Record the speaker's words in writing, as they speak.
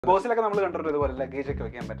ബോസിലൊക്കെ നമ്മൾ കണ്ടിട്ടുണ്ട് ഇതുപോലെ ലഗേജ് ഒക്കെ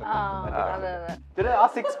വെക്കാൻ പറ്റും. ആ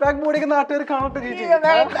സിക്സ് പാക്ക് ബോഡിക്ക് നാട്ടുകാർ കാണട്ടെ ചേച്ചി.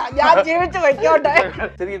 ഞാൻ ജീവിച്ചു വെക്കോട്ടെ.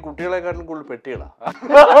 ശരിക്കും കുട്ടികളെക്കാട്ടിലും കൂടുതൽ പെട്ടികളാ.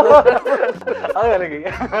 അത് കലക്കി.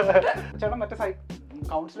 ചേട്ടൻ മറ്റേ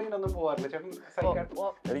കൗൺസിലിങ്ങിനൊന്നും പോവാറില്ല ചേട്ടൻ?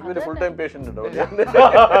 എനിക്ക് പിന്നെ ഫുൾ ടൈം പേഷ്യന്റ് ഉണ്ടോ?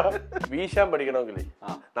 വീശാൻ പഠിക്കണമെങ്കിലേ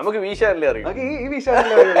നമുക്ക് വീശാനല്ലേ അറിയാം. ഈ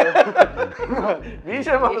വീശാനല്ലേ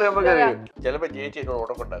വീശാൻ മാത്രമേ നമുക്കറിയാം. ചിലപ്പോ ചേച്ചി എന്നോട്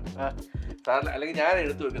ഉടക്കുണ്ടാക്കും, അല്ലെങ്കിൽ ഞാൻ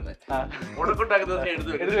എടുത്തു വെക്കുന്നത്. ഉടക്കുണ്ടാക്കുന്നത്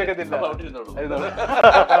എടുത്തു വെക്കത്തില്ല.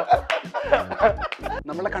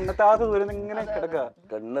 നമ്മളെ കണ്ണെത്താത്ത ദൂരം ഇങ്ങനെ കിടക്കുക.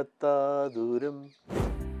 കണ്ണെത്താ ദൂരം.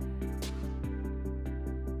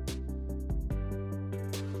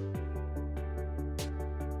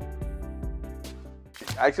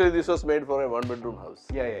 Actually, this was made for a one-bedroom house.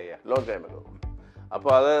 Yeah. Long time ago.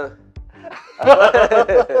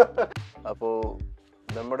 അപ്പോൾ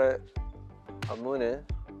നമ്മുടെ അമ്മുവിന്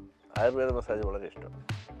ആയുർവേദ മസാജ് വളരെ ഇഷ്ടം.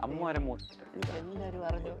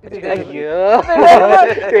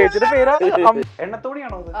 ചേച്ചിയുടെ പേരാ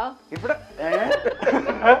എണ്ണത്തോണിയാണോ? ഇവിടെ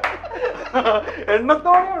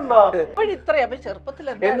എണ്ണത്തോണിയുണ്ടോ?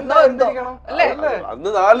 അന്ന്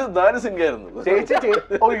നാല് സിംഗായിരുന്നു ചേച്ചി.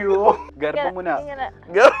 അയ്യോ ഗർഭമുന.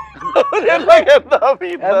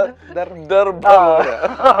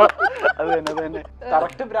 അതന്നെ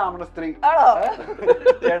കറക്റ്റ് ബ്രാഹ്മണ സ്ത്രീ.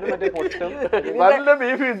 മറ്റേ പൊട്ടും നല്ല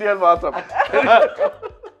ബീഫ് കിട്ടിയാൽ മാത്രം.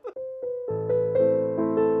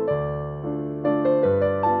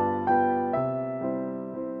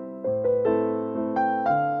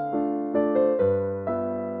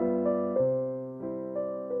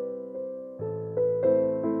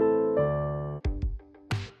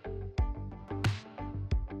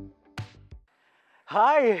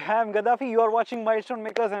 Hi, I'm Gaddafi. You are watching Milestone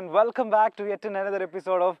Makers and welcome back to yet another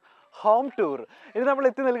episode of Home Tour. ഇത് നമ്മൾ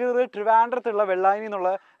എത്തി നിൽക്കുന്നത് ട്രിവാൻഡ്രത്തുള്ള വെള്ളായണി എന്നുള്ള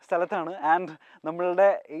സ്ഥലത്താണ്. ആൻഡ് നമ്മളുടെ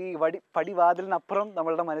ഈ പടിവാതിലിനപ്പുറം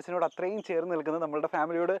നമ്മളുടെ മനസ്സിനോട് അത്രയും ചേർന്ന് നിൽക്കുന്നത്, നമ്മളുടെ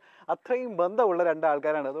ഫാമിലിയോട് അത്രയും ബന്ധമുള്ള രണ്ട്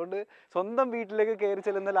ആൾക്കാരാണ്. അതുകൊണ്ട് സ്വന്തം വീട്ടിലേക്ക് കയറി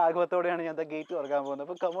ചെല്ലുന്ന ലാഘവത്തോടെയാണ് ഞാൻ ഗേറ്റ് തുറക്കാൻ പോകുന്നത്.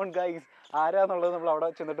 അപ്പോൾ കമോൺ ഗൈസ്, ആരാന്നുള്ളത് നമ്മൾ അവിടെ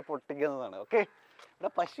ചെന്നിട്ട് പൊട്ടിക്കുന്നതാണ്. ഓക്കെ,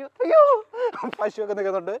 ഇവിടെ പശുവൊക്കെ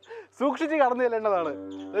നിൽക്കുന്നുണ്ട്. സൂക്ഷിച്ച് കടന്നു ചെല്ലേണ്ടതാണ്.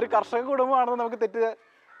 ഒരു കർഷക കുടുംബമാണെന്ന് നമുക്ക് തെറ്റ്.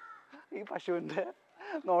 ഈ പശുവിൻ്റെ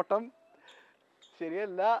നോട്ടം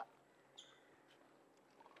ശരിയല്ല.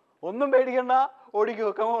 ഒന്നും പേടിക്കണ്ട, ഓടിക്കോ.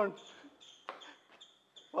 കമോൺ,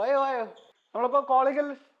 വായോ. നമ്മളിപ്പോ കോളിക്കൽ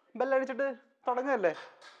ബെല്ലടിച്ചിട്ട് തുടങ്ങല്ലേ?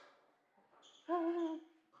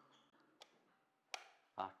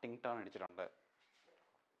 ടിങ് ടോൺ അടിച്ചിട്ടുണ്ട്.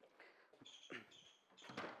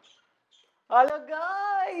 ഹലോ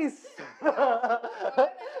ഗൈസ്,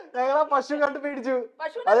 ഞങ്ങളാ പശു കണ്ട് പേടിച്ചു.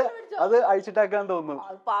 അത് അഴിച്ചിട്ടാക്കാൻ തോന്നുന്നു.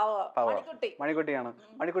 മണിക്കുട്ടിയാണ്.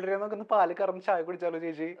 മണിക്കുട്ടിയെ നമുക്കൊന്ന് പാല് കറന്ന് ചായ കുടിച്ചാലോ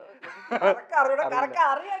ചേച്ചി?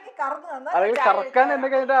 കറക്കാൻ എന്നെ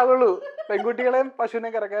കഴിഞ്ഞിട്ട് ആളുള്ളൂ. പെൺകുട്ടികളെയും പശുവിനെ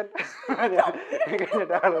കറക്കാൻ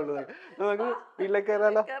കഴിഞ്ഞിട്ട് ആളുള്ളൂ. നമുക്ക് വീട്ടിലേക്ക്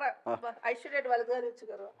കയറാലോ?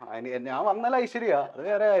 ഞാൻ വന്നല്ല ഐശ്വര്യ, അത്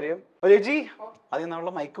വേറെ കാര്യം. ചേച്ചി അത്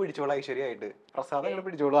നമ്മളെ മൈക്ക് പിടിച്ചോളാം. ഐശ്വര്യമായിട്ട് പ്രസാദങ്ങൾ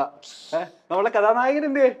പിടിച്ചോളാ. നമ്മളെ കഥാനായകൻ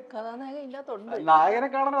എന്തേ? നായകനെ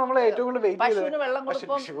കാണാൻ നമ്മൾ ഏറ്റവും കൂടുതൽ വെയിറ്റ് ചെയ്തത്.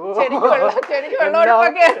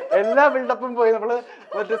 എല്ലാ ബിൽഡപ്പും പോയി നമ്മള്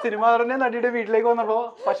മറ്റേ സിനിമാറിന്റെ നടിയുടെ വീട്ടിലേക്ക് വന്നപ്പോ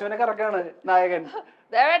പശുവിനെ കറക്കാണ് നായകൻ.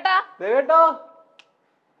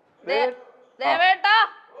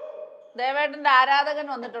 ദേവേട്ടന്റെ ആരാധകൻ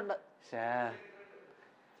വന്നിട്ടുണ്ട്.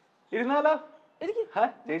 ഇരുന്നാലോ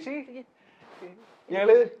ചേച്ചി?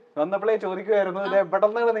 ഞങ്ങള് വന്നപ്പോഴേ ചോദിക്കുമായിരുന്നു, എവിടെ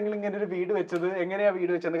നിന്നാണ് നിങ്ങൾ ഇങ്ങനെ ഒരു വീട് വെച്ചത്, എങ്ങനെയാ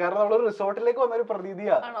വീട് വെച്ചത്? കാരണം നമ്മളൊരു റിസോർട്ടിലേക്ക് വന്നൊരു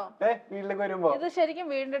പ്രതീതിയാ വീട്ടിലേക്ക് വരുമ്പോ. ഇത് ശരിക്കും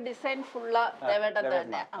വീടിന്റെ ഡിസൈൻ ഫുള്ള് ദേവേട്ടൻ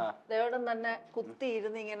തന്നെ. ദേവേട്ടൻ തന്നെ കുത്തി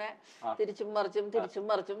ഇരുന്ന് ഇങ്ങനെ തിരിച്ചും മറിച്ചും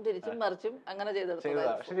അങ്ങനെ ചെയ്തെടുത്തു.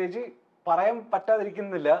 പക്ഷെ ചേച്ചി പറയാൻ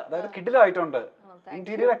പറ്റാതിരിക്കുന്നില്ല, അതായത് കിടിലായിട്ടുണ്ട്.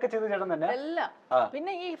 ഇന്റീരിയർ ഒക്കെ ചെയ്ത് ചേട്ടൻ തന്നെ എല്ലാം.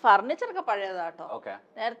 പിന്നെ ഈ ഫർണിച്ചർ ഒക്കെ പഴയതാട്ടോ.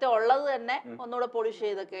 നേരത്തെ ഉള്ളത് തന്നെ ഒന്നുകൂടെ പോളിഷ്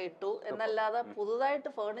ചെയ്തൊക്കെ ഇട്ടു എന്നല്ലാതെ പുതുതായിട്ട്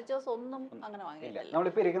ഫർണിച്ചേഴ്സ് ഒന്നും അങ്ങനെ വാങ്ങിയില്ല.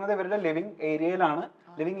 നമ്മളിപ്പോ ഇരിക്കുന്നത് ഇവരുടെ ലിവിംഗ് ഏരിയയിലാണ്.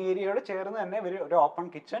 ലിവിംഗ് ഏരിയയോട് ചേർന്ന് തന്നെ ഒരു ഓപ്പൺ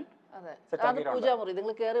കിച്ചൺ. അത് പൂജാമുറി.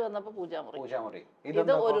 നിങ്ങൾ കയറി വന്നപ്പോ പൂജാമുറി.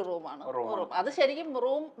 ഇത് ഒരു റൂമാണ്. അത് ശരിക്കും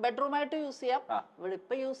ബെഡ്റൂം ആയിട്ട് യൂസ് ചെയ്യാം. ഇവിടെ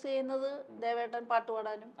ഇപ്പൊ യൂസ് ചെയ്യുന്നത് ദേവേട്ടൻ പാട്ട്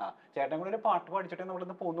പാടാനും. ചേട്ടൻ കൂടെ ഒരു പാട്ട് പാടിച്ചിട്ടേ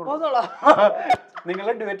നമ്മളിന്ന് പോകുന്നുള്ളൂ.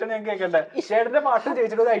 നിങ്ങളുടെ ഡ്യുവറ്റ് ഞാൻ കേൾക്കണ്ടേ? ചേട്ടന്റെ പാട്ടും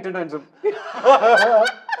ചേച്ചിയുടെ ഒരു ഐറ്റം ഡാൻസും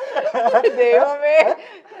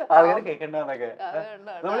അങ്ങനെ കേൾക്കണ്ടെന്നൊക്കെ.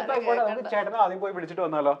 നമ്മളിപ്പോ ചേട്ടനെ ആദ്യം പോയി പിടിച്ചിട്ട്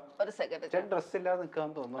വന്നാലോ? ചേട്ടൻ ഡ്രസ് ഇല്ലാതെ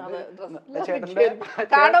നിൽക്കാന്ന് തോന്നുന്നു. ചേട്ടൻ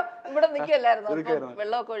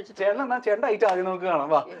ചേട്ടൻ ഐറ്റം ആദ്യം നമുക്ക് കാണാം.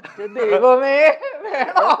 വാ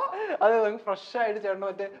അതെ, നമുക്ക് ഫ്രഷ് ആയിട്ട് ചേട്ടൻ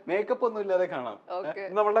മറ്റേ മേക്കപ്പ് ഒന്നും ഇല്ലാതെ കാണാം.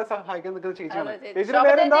 നമ്മളെ സഹായിക്കാൻ നിൽക്കുന്ന ചേച്ചിയാണ്. ചേച്ചിയുടെ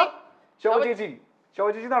പേരെന്താ? ശോഭ ചേച്ചി.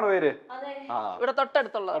 ശോചിച്ചതാണോ പേര്? ഇവിടെ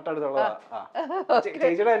തൊട്ടടുത്തുള്ളതാ.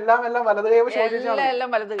 ചേച്ചിയുടെ എല്ലാം വലത് കൈ ശോചിച്ചാണ്. എല്ലാം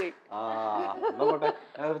വലത് കൈ.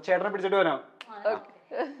 ചേട്ടനെ പിടിച്ചിട്ട് വരാം.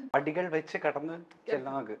 അടികൾ വെച്ച് കടന്ന്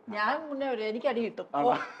ചെല്ലാം നമുക്ക്. ഞാൻ മുന്നേ വരും, എനിക്ക് അടി കിട്ടും.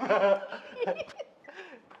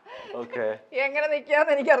 എങ്ങനെ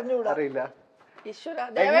നിക്കാന്ന് എനിക്ക് അറിഞ്ഞുകൂടാ. അറിയില്ല.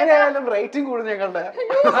 എങ്ങനെയായാലും റേറ്റിംഗ് കൂടും ഞങ്ങളുടെ.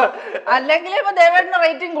 അല്ലെങ്കിൽ ഇപ്പൊ ദേവേട്ടന്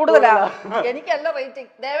റേറ്റിംഗ് കൂടുതലാ, എനിക്കല്ല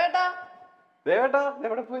റേറ്റിംഗ്. ദേവേട്ടാ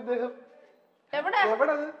എവിടെ പോയി? എവിടെ?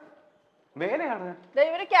 മേലെയാണ്.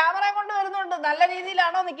 ഇവര് ക്യാമറ കൊണ്ട് വരുന്നുണ്ട്. നല്ല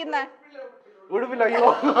രീതിയിലാണോ നിക്കുന്നേ? ഉടുപ്പില്ല. അയ്യോ,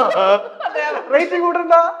 റേറ്റിംഗ്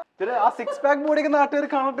കൂടണ്ട. ആ സിക്സ് പാക്ക് മൂടിക്കുന്ന നാട്ടുകാർ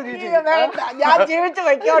കാണട്ടെ ചേച്ചി. ഞാൻ ജീവിച്ചു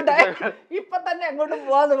വെക്കോട്ടെ. ഇപ്പൊ തന്നെ എങ്ങോട്ടും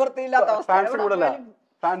പോവാൻ നിവൃത്തിയില്ലാത്ത അവസ്ഥ.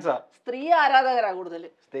 സ്ത്രീ ആരാധകരാ കൂടുതൽ.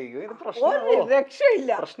 ഒരു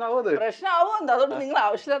രക്ഷയില്ല. പ്രശ്നമാവോ എന്താ? അതുകൊണ്ട് നിങ്ങൾ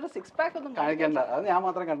ആവശ്യമില്ലാത്ത സിക്സ് പാക്ക് ഒന്നും കാണിക്കണ്ട. അത് ഞാൻ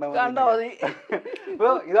മാത്രം കണ്ടാ മതി.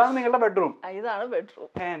 ഇതാണ് നിങ്ങളുടെ ബെഡ്റൂം. ഇതാണ് ബെഡ്റൂം.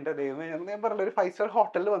 എന്റെ ദൈവമേ, ഞാൻ പറഞ്ഞ ഒരു 5 സ്റ്റാർ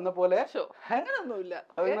ഹോട്ടലിൽ വന്ന പോലെ. അങ്ങനൊന്നുമില്ല.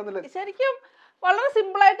 ശരിക്കും വളരെ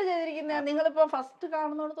സിമ്പിൾ ആയിട്ട് ചെയ്തിരിക്കുന്ന. നിങ്ങളിപ്പോ ഫസ്റ്റ്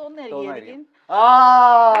കാണുന്നോട് തോന്നുന്നായിരിക്കും.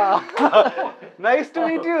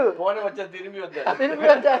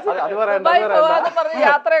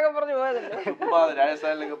 യാത്രയൊക്കെ പറഞ്ഞു പോയതല്ലേ.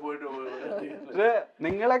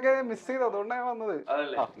 നിങ്ങളൊക്കെ മിസ് ചെയ്തു, അതുകൊണ്ടാണ് വന്നത്.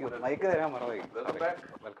 മൈക്ക് തരാൻ മറവായി.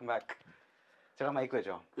 Welcome back. ചേട്ടാ മൈക്ക്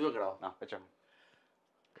വെച്ചോ. വെച്ചോ.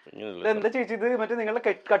 എന്താ ചേച്ചി ഇത്? മറ്റേ നിങ്ങളുടെ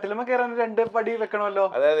കട്ടിലുമ കയറാൻ 2 പടി വെക്കണമല്ലോ.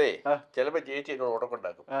 അതെ, ചിലപ്പോ ചേച്ചി എന്നോട്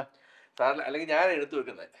ഉടക്കുണ്ടാക്കും. അല്ലെങ്കിൽ ഞാൻ എടുത്തു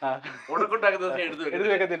വെക്കുന്നത്. ഉടക്കുണ്ടാക്കുന്ന എടുത്തു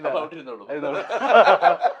വെക്കത്തില്ല.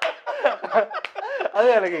 അതെ,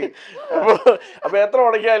 അല്ലെങ്കിൽ അപ്പൊ എത്ര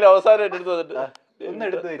ഉടക്കിയാലും അവസാനം എടുത്തു വന്നിട്ട് ഒന്ന്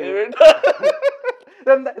എടുത്തു തരും.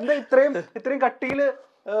 എന്താ ഇത്രയും കട്ടിയില്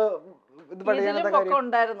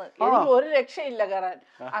ഉണ്ടായിരുന്നു. എനിക്ക് ഒരു രക്ഷയില്ല കയറാൻ.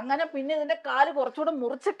 അങ്ങനെ പിന്നെ ഇതിന്റെ കാല് കുറച്ചുകൂടെ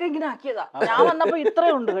മുറിച്ചൊക്കെ ഇങ്ങനെ ആക്കിയതാ. ഞാൻ വന്നപ്പോ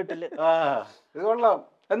ഇത്രയും ഉണ്ട് കട്ടില്. ഇത് കൊള്ളാം.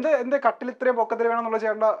 എന്താ കട്ടിൽ ഇത്രയും പൊക്കത്തിൽ വേണമെന്നുള്ള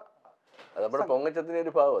ചേട്ട? നമ്മുടെ പൊങ്ങച്ചത്തിന്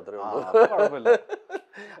ഒരു ഭാവം അത്രേ ഉള്ളൂ.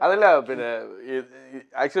 അതല്ല, പിന്നെ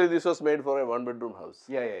actually this was made for A 1 bedroom house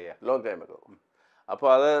long time ago. അപ്പൊ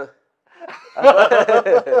അത്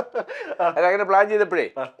അങ്ങനെ പ്ലാൻ ചെയ്തപ്പോഴേ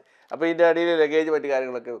അപ്പൊ ഇതിന്റെ അടിയിൽ ലഗേജ് മറ്റു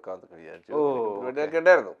കാര്യങ്ങളൊക്കെ വെക്കാന്നൊക്കെ വിചാരിച്ചു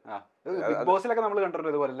ഉണ്ടായിരുന്നു. ബിഗ് ബോസിലൊക്കെ നമ്മൾ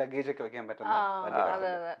കണ്ടിട്ടുണ്ട് ഇതുപോലെ ലഗേജ് ഒക്കെ വെക്കാൻ പറ്റുന്ന.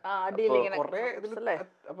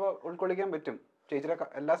 അപ്പൊ ഉൾക്കൊള്ളിക്കാൻ പറ്റും ചേച്ചിയുടെ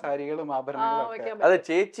എല്ലാ സാരികളും ആഭരണങ്ങളും. അതെ,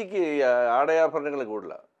 ചേച്ചിക്ക് ആടയാഭരണങ്ങൾ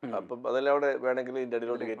കൂടുതല. അപ്പം അതെല്ലാം അവിടെ വേണമെങ്കിൽ ഇതിന്റെ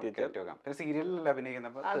അടിയിലോട്ട് കയറ്റി വെക്കാം. പിന്നെ സീരിയലിൽ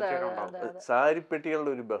അഭിനയിക്കുന്നപ്പോ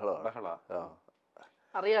സാരിപ്പെട്ടികളുടെ ഒരു ബഹളമാണ്.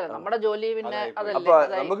 അറിയാലോ നമ്മുടെ ജോലി. പിന്നെ അപ്പൊ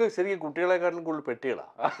നമുക്ക് ശരിക്കും കുട്ടികളെക്കാട്ടിലും കൂടുതൽ പെട്ടികളാ.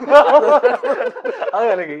 അത്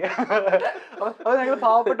അല്ലെങ്കിൽ അത് ഞങ്ങൾ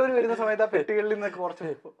പാവപ്പെട്ടവര് വരുന്ന സമയത്ത് ആ പെട്ടികളിൽ നിന്നൊക്കെ കുറച്ച്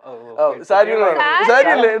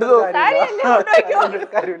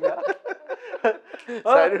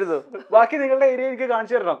ബാക്കി നിങ്ങളുടെ ഏരിയ എനിക്ക്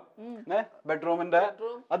കാണിച്ചു തരണം. ബെഡ്റൂമിന്റെ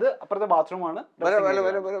അത് അപ്പുറത്തെ ബാത്റൂം ആണ്.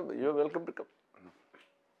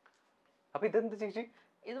 അപ്പൊ ഇതെന്ത് ചേച്ചി?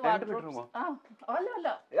 ഇത്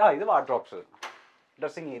വാർഡ്രോബ്സ്,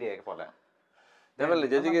 ഡ്രസ്സിംഗ് ഏരിയ പോലെ.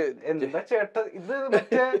 എന്താ ചേട്ടാ ഇത്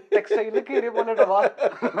മറ്റേ ടെക്സ്റ്റൈലിൽ കയറിയ പോലെ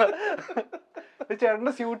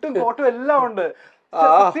ചേട്ടന്റെ സ്യൂട്ടും കോട്ടും എല്ലാം ഉണ്ട്.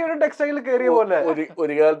 ടെക്സ്റ്റൈലിൽ കയറിയ പോലെ.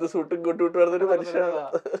 ഒരു കാലത്ത് സൂട്ടും കോട്ടും ഇട്ട് വരുന്നൊരു മനുഷ്യനാണ്.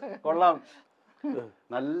 കൊള്ളാം,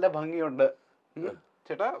 നല്ല ഭംഗിയുണ്ട്.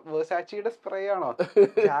 ചേട്ടാ വേഴ്സാച്ചിയുടെ സ്പ്രേ ആണോ?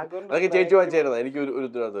 ചേച്ചി വാങ്ങിച്ചായിരുന്നു. എനിക്ക് ഒരു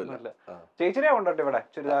ഉത്തരവാദിത്തമില്ല. ചേച്ചിനെ കൊണ്ടോട്ടെ ഇവിടെ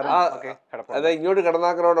ചുരിദാർ. അതെ, ഇങ്ങോട്ട്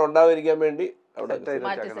കിടന്നാക്കളോടെ ഉണ്ടാവാതിരിക്കാൻ വേണ്ടി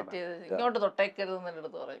ഇങ്ങോട്ട്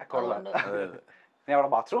തൊട്ടേക്കരുതെന്ന് പറയും.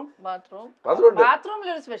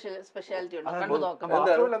 ബാത്റൂമിലൊരു സ്പെഷ്യാലിറ്റി ഉണ്ട്, കണ്ടു നോക്കാം.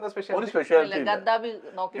 ഗദ്ദാബി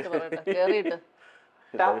നോക്കിട്ട് പറയട്ടെ, കേറിയിട്ട്.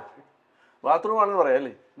 ബാത്റൂം ആണെന്ന്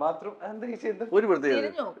പറയാല്ലേ? ബാത്റൂം എന്താ ഒരു പ്രത്യേകത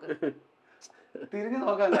തിരിഞ്ഞു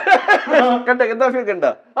നോക്കാൻ കണ്ട.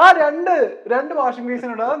 ആ രണ്ട് വാഷിംഗ്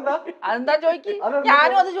ബേസിനുണ്ട്. അതെന്താ ചോദിക്കും?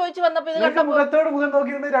 ഞാനും അത് ചോദിച്ചു വന്നപ്പോ ഇത് മുഖത്തോട് മുഖം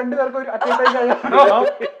നോക്കിയിരുന്ന് രണ്ടുപേർക്കും ഒരു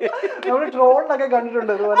നമ്മള് ട്രോളിലൊക്കെ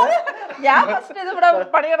കണ്ടിട്ടുണ്ട് ഇതുപോലെ. ഞാൻ ഫസ്റ്റ് ഇത് ഇവിടെ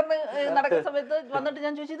പണികിടന്ന് നടക്കുന്ന സമയത്ത് വന്നിട്ട്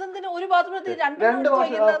ഞാൻ ചോദിച്ചു ഇതെന്തിനാ ഒരു ബാത്റൂമത്തിൽ രണ്ട്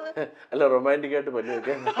അല്ല റൊമാൻറ്റിക് ആയിട്ട് പല്ലു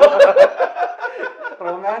വെക്കാൻ.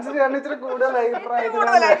 റൊമാൻസ് ഇച്ചിരി കൂടുതൽ അഭിപ്രായം.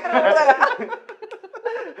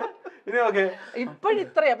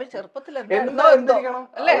 ഇപ്പോഴിത്രയാ, അപ്പൊ ചെറുപ്പത്തിൽ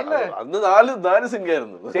അന്ന് 4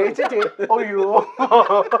 സിംഗായിരുന്നു ചേച്ചി. അയ്യോ,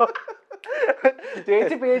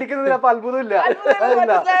 ചേച്ചി പേടിക്കുന്നതിൽ അപ്പൊ അത്ഭുതമില്ല.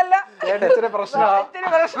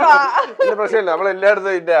 പ്രശ്നമില്ല,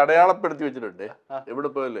 നമ്മളെല്ലായിടത്തും ഇതിന്റെ അടയാളപ്പെടുത്തി വെച്ചിട്ടുണ്ട്. എവിടെ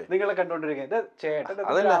പോയല്ലേ നിങ്ങളെ കണ്ടോണ്ടിരിക്കുന്നത്? ചേട്ടൻ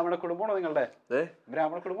ബ്രാഹ്മണ കുടുംബമാണോ നിങ്ങളുടെ?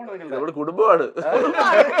 ബ്രാഹ്മണ കുടുംബമാണോ നിങ്ങളുടെ? നമ്മുടെ കുടുംബമാണ്.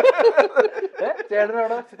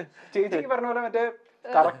 ചേട്ടനോട് ചേച്ചിക്ക് പറഞ്ഞ പോലെ മറ്റേ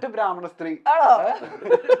കറക്റ്റ് ബ്രാഹ്മണ സ്ത്രീ.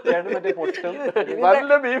 ചേട്ടൻ മറ്റേ പൊട്ടും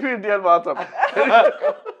നല്ല ബീഫ് കിട്ടിയാൽ മാത്രം,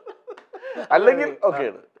 അല്ലെങ്കിൽ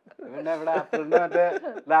ഓക്കെയാണ്. പിന്നെ ഇവിടെ ആപ്പിളിന്റെ മറ്റേ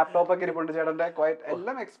ലാപ്ടോപ്പ് ഒക്കെ ഇരിപ്പുണ്ട് ചേട്ടന്റെ.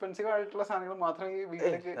 എല്ലാം എക്സ്പെൻസീവ് ആയിട്ടുള്ള സാധനങ്ങൾ മാത്രമേ ഈ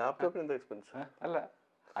വീട്ടിലേക്ക്. ലാപ്ടോപ്പിന് എന്താ എക്സ്പെൻസീവ്? അല്ല,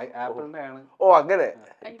 ആപ്പിളിന്റെ ആണ്. ഓ അങ്ങനെ.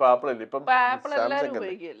 ഇപ്പൊ ആപ്പിൾ ഇല്ല, ഇപ്പം സാംസങ്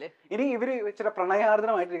ഉപയോഗിക്കല്ലേ. ഇനി ഇവര് ചില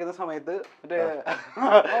പ്രണയാർദ്രമായിട്ടിരിക്കുന്ന സമയത്ത് മറ്റേ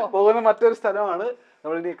പോകുന്ന മറ്റൊരു സ്ഥലമാണ്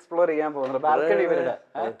നമ്മൾ ഇനി എക്സ്പ്ലോർ ചെയ്യാൻ പോകുന്നത്. ബാൽക്കണി ഇവരുടെ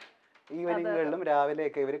ഈവനിങ്ങുകളിലും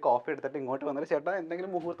രാവിലെയൊക്കെ ഇവര് കോഫി എടുത്തിട്ട് ഇങ്ങോട്ട് വന്നിട്ട് ചേട്ടാ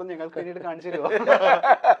എന്തെങ്കിലും മുഹൂർത്തം ഞങ്ങൾക്ക് വേണ്ടിയിട്ട് കാണിച്ചു തരുമോ?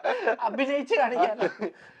 അഭിനയിച്ച് കാണിക്കാൻ.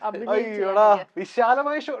 അയ്യോടാ,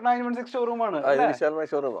 വിശാലമായ 916 ഷോറൂമാണ്. വിശാലമായ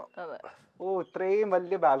ഷോറൂമാ. ഓ, ഇത്രയും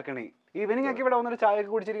വലിയ ബാൽക്കണി. ഈവനിങ് ഒക്കെ ഇവിടെ വന്നിട്ട് ചായ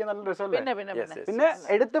ഒക്കെ കുടിച്ചിരിക്കാൻ നല്ല രസമല്ലേ? പിന്നെ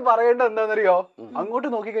എടുത്ത് പറയേണ്ടത് എന്താണെന്നറിയോ, അങ്ങോട്ട്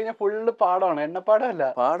നോക്കി കഴിഞ്ഞാൽ ഫുള്ള് പാടമാണ്, എണ്ണപ്പാടമല്ല.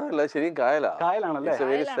 പാടമല്ല, ശരിക്കും കായലാണല്ലേ?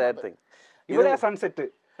 ഇവിടെ സൺസെറ്റ്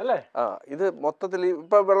അല്ലേ? ഇത് മൊത്തത്തിൽ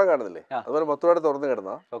ഇപ്പൊ വെള്ളം കാണുന്നില്ലേ, അതുപോലെ മൊത്തമായിട്ട് തുറന്നു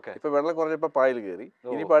കിടന്നാ. ഇപ്പൊ വെള്ളം കുറഞ്ഞപ്പോ പായൽ കയറി,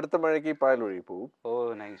 ഇനിയിപ്പോ അടുത്ത മഴയ്ക്ക് ഈ പായൽ ഒഴുകി പോകും.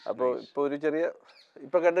 അപ്പൊ ഇപ്പൊ ഒരു ചെറിയ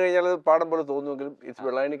ഇപ്പൊ കണ്ടു കഴിഞ്ഞാൽ പാടം പോലെ തോന്നുമെങ്കിലും ഇറ്റ്സ്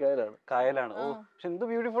വെള്ളായണി കായലാണ്. ഓ, പക്ഷെ എന്ത്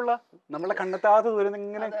ബ്യൂട്ടിഫുള്ളാ. നമ്മളെ കണ്ണെത്താത്ത ദൂരം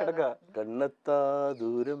ഇങ്ങനെ കിടക്കുക. കണ്ണെത്താ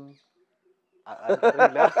ദൂരം.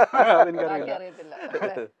 അറിയത്തില്ല.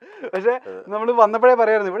 പക്ഷെ നമ്മള് വന്നപ്പോഴേ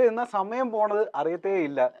പറയായിരുന്നു ഇവിടെ എന്നാ സമയം പോണത് അറിയത്തേ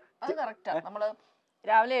ഇല്ല. അത് കറക്റ്റാ. നമ്മള്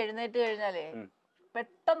രാവിലെ എഴുന്നേറ്റ് കഴിഞ്ഞാലേ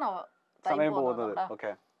പെട്ടെന്ന് സമയം പോകുന്നത്.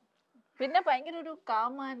 പിന്നെ ഭയങ്കര ഒരു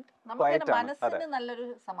കാം ആൻഡ് നമുക്ക് മനസ്സിന് നല്ലൊരു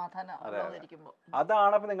സമാധാനം.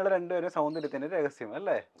 അതാണ് അപ്പൊ നിങ്ങൾ രണ്ടുപേരും സൗന്ദര്യത്തിന്റെ രഹസ്യം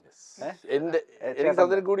അല്ലേ?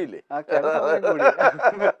 സൗന്ദര്യം കൂടിയില്ലേ?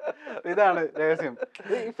 ഇതാണ് രഹസ്യം.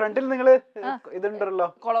 ഈ ഫ്രണ്ടിൽ നിങ്ങള് ഇതുണ്ടല്ലോ,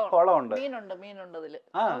 കുളമുണ്ട്, മീനുണ്ട് അതില്.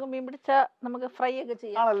 നമുക്ക് മീൻ പിടിച്ചാ നമുക്ക് ഫ്രൈ ഒക്കെ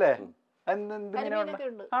ചെയ്യാം. ആണല്ലേ?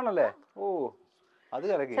 ആണല്ലേ? ഓ,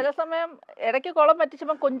 ചില സമയം ഇടയ്ക്ക് കുളം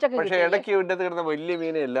പറ്റിച്ചപ്പോ കൊഞ്ചൊക്കെ. പക്ഷെ ഇടയ്ക്ക് ഇവിടത്ത് കിടന്ന വലിയ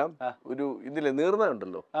മീനെല്ലാം ഒരു ഇതില്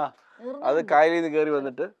നീർന്നുണ്ടല്ലോ, അത് കായലിൽ നിന്ന് കയറി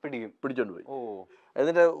വന്നിട്ട് പിടിച്ചോണ്ട് പോയി.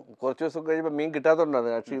 എന്നിട്ട് കുറച്ച് ദിവസം കഴിയുമ്പോ മീൻ കിട്ടാത്തോണ്ടാണ്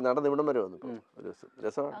ആക്ച്വലി നടന്ന് ഇവിടം വരെ വന്നു.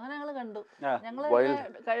 രസമാണ്. അങ്ങനെ ഞങ്ങള് കണ്ടു. ഞങ്ങള്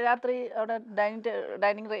രാത്രി അവിടെ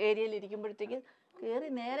ഡൈനിങ് ഏരിയയിൽ ഇരിക്കുമ്പോഴത്തേക്ക് കേറി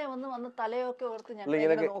നേരെ വന്ന് തലയൊക്കെ ഓർത്ത് ഞങ്ങൾ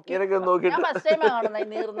നോക്കി. ഞാൻ ഫസ്റ്റ് ടൈം കാണുന്നത് ഈ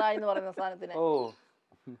നീർനായ് എന്ന് പറയുന്ന സാധനത്തിന്.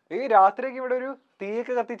 ഈ രാത്രിക്ക് ഇവിടെ ഒരു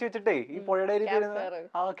തീയൊക്കെ കത്തിച്ച് വെച്ചിട്ടേ ഈ പുഴയുടെ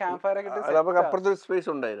ക്യാമ്പ് ഫയർ ഒക്കെ സ്പേസ്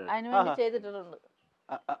ഉണ്ടായിരുന്നു, അതിന് വേണ്ടി ചെയ്തിട്ടുണ്ട്.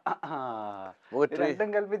 രണ്ടും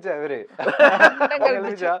കൽപ്പിച്ച അവര്.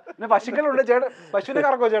 പശുക്കളുണ്ട് ചേട്ടാ, പശുവിനെ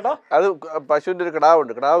കറക്കോ ചേട്ടാ? അത് പശുവിന്റെ ഒരു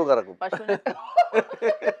കിടാവുണ്ട്, കിടാവ് കറക്കും.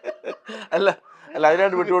 അല്ല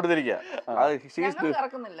അതിനായിട്ട് വിട്ടുകൊടുത്തിരിക്കുക.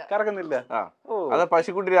 കറക്കുന്നില്ല. അത്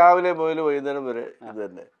പശുക്കുട്ടി രാവിലെ മുതൽ വൈകുന്നേരം വരെ ഇത്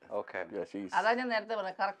തന്നെ. അതാ ഞാൻ നേരത്തെ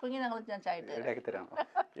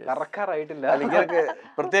കറക്കാറായിട്ടില്ല. ഇങ്ങനെയൊക്കെ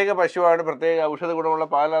പ്രത്യേക പശുവാണ്, പ്രത്യേക ഔഷധ ഗുണമുള്ള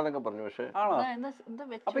പാലാന്നൊക്കെ പറഞ്ഞു. പക്ഷെ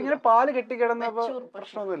അപ്പൊ ഇങ്ങനെ പാല് കെട്ടിക്കിടന്നപ്പോ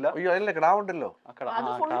പ്രശ്നമൊന്നുമില്ല. അയ്യോ, അതില്ല, കിടാവുണ്ടല്ലോ,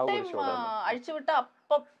 അഴിച്ചുവിട്ട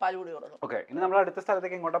അപ്പം പാല് കൂടി കൊടുക്കും. ഓക്കെ, ഇനി നമ്മൾ അടുത്ത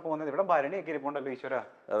സ്ഥലത്തേക്ക് ഇങ്ങോട്ടാ പോകുന്നത്. ഇവിടെ ഭരണിയൊക്കെ ഇരിപ്പുണ്ടല്ലോ ഈശ്വര.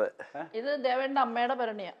 അതെ, ഇത് ദേവന്റെ അമ്മയുടെ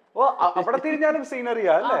ഭരണിയാ. ഓ, അവിടെ തിരിഞ്ഞാലും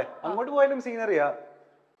സീനറിയാ അല്ലേ? അങ്ങോട്ട് പോയാലും സീനറിയാ.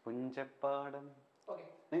 പുഞ്ചപ്പാടം.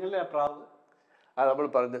 നിങ്ങളുടെ പ്രാവ് നമ്മൾ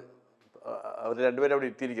പറഞ്ഞ് അവർ രണ്ടുപേരും അവിടെ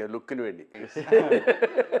എത്തിയിരിക്കുക ലുക്കിന് വേണ്ടി.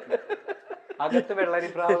 അകത്ത് വെള്ളരി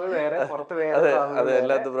പ്രാവ് വേറെ, പുറത്ത് വേറെ. അതെ,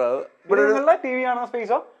 എല്ലാത്ത പ്രാവ്. ടി വി ആണോ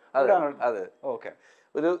സ്പേസോ? അതെ. ഓക്കെ,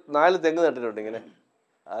 ഒരു 4 തെങ്ങ് നട്ടിട്ടുണ്ട്. ഇങ്ങനെ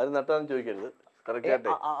ആരും നട്ടാന്ന് ചോദിക്കരുത്, കറക്റ്റ്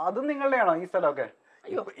ആയിട്ട്. അതും നിങ്ങളുടെയാണോ ഈ സ്ഥലമൊക്കെ?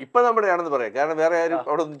 ഇപ്പൊ നമ്മുടെ ആണെന്ന് പറയാം, കാരണം വേറെ ആരും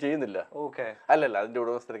അവിടെ ഒന്നും ചെയ്യുന്നില്ല. അല്ലല്ല, അതിന്റെ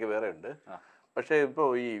ഉടമസ്ഥരൊക്കെ വേറെ ഉണ്ട്. പക്ഷെ ഇപ്പൊ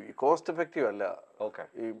ഈ കോസ്റ്റ് എഫക്റ്റീവ് അല്ല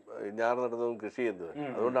ഈ ഞാറ് നടുന്നതും കൃഷി ചെയ്യുന്നതും.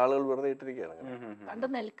 അതുകൊണ്ട് ആളുകൾ വെറുതെ ഇട്ടിരിക്കുകയാണ്. പണ്ട്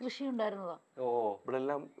നെൽകൃഷി ഉണ്ടായിരുന്നതാ. ഇവിടെ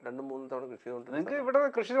എല്ലാം 2-3 തവണ കൃഷി കൊണ്ട്. നിങ്ങൾക്ക് ഇവിടെ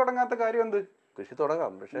കൃഷി തുടങ്ങാത്ത കാര്യം എന്ത്? കൃഷി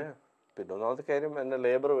തുടങ്ങാം, പക്ഷെ പിന്നെ ഒന്നാമത്തെ കാര്യം എന്നെ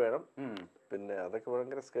ലേബർ വേണം. പിന്നെ അതൊക്കെ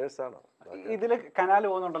ഭയങ്കര സ്കേഴ്സ് ആണ്. ഇതില് കനാൽ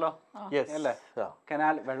പോകുന്നുണ്ടല്ലോ അല്ലേ?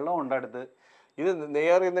 കനാൽ വെള്ളം ഉണ്ട് അടുത്ത്. ഇത്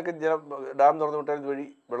നെയ്യാറിൽ നിന്നൊക്കെ ഡാം തുറന്നു വിട്ടാൽ വഴി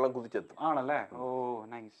വെള്ളം കുതിച്ചെത്തും. ആണല്ലേ? ഓ,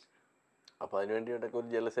 നൈസ്. അപ്പൊ അതിനുവേണ്ടിയിട്ടൊക്കെ ഒരു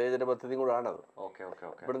ജലസേചന പദ്ധതി കൂടെ ആണത്.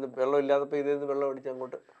 ഇവിടുന്ന് വെള്ളം ഇല്ലാത്തപ്പോ ഇതിൽ നിന്ന് വെള്ളം അടിച്ച്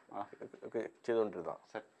അങ്ങോട്ട് ഒക്കെ ചെയ്തോണ്ടിരുന്ന.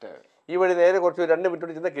 ഈ വഴി നേരെ കുറച്ച് 2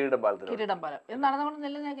 മിനിറ്റ് ചെന്ന കിരീടം പാലം.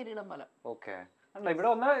 ഓക്കെ, ഇവിടെ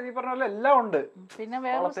വന്ന ഈ പറഞ്ഞ പോലെ എല്ലാം ഉണ്ട്. പിന്നെ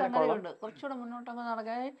വേറെ സംഗതിയുണ്ട്, കുറച്ചുകൂടെ മുന്നോട്ടൊക്കെ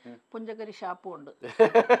നടക്കാൻ പുഞ്ചക്കരി ഷാപ്പും ഉണ്ട്.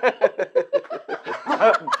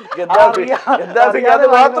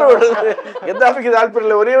 ഗദ്ദാഫിക്ക്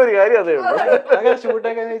താല്പര്യമില്ല, ഒരേ ഒരു കാര്യം അതേ ഉള്ളൂ.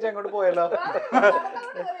 ഷൂട്ടൊക്കെ അങ്ങോട്ട് പോയല്ലോ.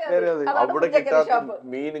 അവിടെ കിട്ടാത്ത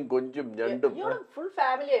മീനും കൊഞ്ചും ഞണ്ടും.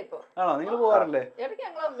 ആണോ, നിങ്ങൾ പോവാറില്ലേ?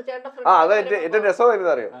 അതാ ഏറ്റവും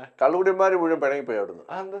രസമായിരുന്നു അറിയോ, കള്ളുകുടിമാര് മുഴുവൻ പിണങ്ങിപ്പോയി അവിടുന്ന്.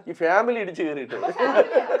 ഈ ഫാമിലി ഇടിച്ചു കയറിയിട്ട്.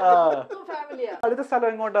 അടുത്ത സ്ഥലം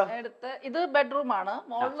എങ്ങോട്ടാ? ഇത് ബെഡ്റൂം ആണ്,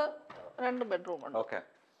 മോളില് 2 ബെഡ്റൂം ഉണ്ട്.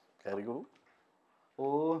 ഓ,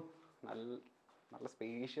 നല്ല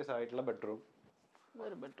സ്പേഷ്യസ് ആയിട്ടുള്ള ബെഡ്റൂം.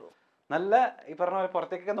 നല്ല ഈ പറഞ്ഞ പോലെ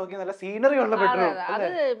പുറത്തേക്കൊക്കെ നോക്കി നല്ല സീനറി ഉള്ള ബെഡ്റൂം.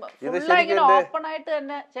 ഓപ്പൺ ആയിട്ട്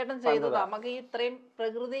തന്നെ ചേട്ടൻ ചെയ്തത്. നമുക്ക് ഈ ഇത്രയും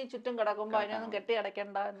പ്രകൃതി ചുറ്റും കിടക്കുമ്പോ അതിനൊന്നും കെട്ടി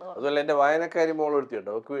അടയ്ക്കണ്ട എന്ന് പറഞ്ഞു. അതുപോലെ എന്റെ വായനക്കാരി മോൾ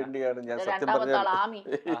എടുത്തിട്ടുണ്ട്. അവർക്ക് വേണ്ടിയാണ് ഞാൻ സത്യം പറഞ്ഞാൽ ആമി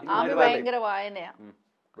ഭയങ്കര വായനയാ.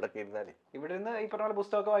 ഇവിടെ നിന്ന് ഈ പറഞ്ഞ പോലെ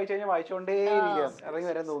പുസ്തകമൊക്കെ വായിച്ചു കഴിഞ്ഞാൽ വായിച്ചുകൊണ്ടേ ഇരിക്കാം, ഇറങ്ങി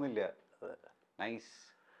വരാൻ തോന്നില്ല. നൈസ്.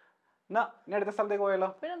 എന്നാ ഇനി അടുത്ത സ്ഥലത്തേക്ക് പോയല്ലോ.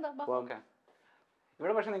 ഓക്കെ.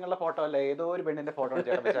 ഇവിടെ പക്ഷെ നിങ്ങളുടെ ഫോട്ടോ അല്ല, ഏതോ ഒരു പെണ്ണിന്റെ ഫോട്ടോ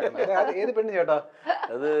ഏത് പെണ്ണ് ചേട്ടാ?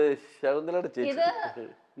 അത് ശകുന്തളയുടെ ചേച്ചി.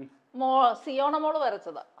 സിയോണ മോള്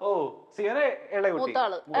വരച്ചതാ. ഓ, സിയോന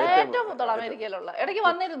മൂത്താള്, ഏറ്റവും മൂത്താള്, അമേരിക്കയിലുള്ള. ഇടയ്ക്ക്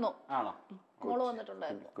വന്നിരുന്നു. ആണോ? മോള്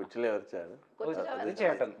വന്നിട്ടുണ്ടായിരുന്നു. കൊച്ചിലെ വരച്ചാണ്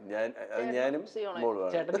ചേട്ടൻ. ഞാനും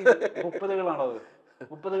മോളുമാണ്. ചേട്ടൻ 30കളാണോ?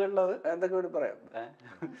 30കളിലത് എന്തൊക്കെ വേണ്ടി പറയാം.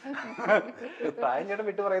 പ്രായം ചേട്ടൻ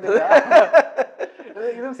വിട്ടു പറയുന്നില്ല.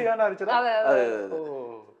 ഇതും സിയോന വരച്ചതാ?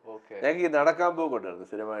 ഞങ്ങൾക്ക് ഈ നടക്കാൻ പോകുന്നുണ്ടായിരുന്നു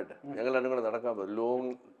സ്ഥിരമായിട്ട്. ഞങ്ങൾ രണ്ടും കൂടെ നടക്കാൻ പോകും,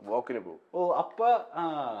 ലോങ് വാക്കിന് പോകും. അപ്പൊ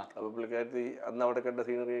പുള്ളിക്കാരത്തി അന്ന് അവിടെ കണ്ട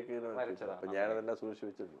സീനറി ഒക്കെ അപ്പൊ ഞാനതെല്ലാം സൂക്ഷിച്ചു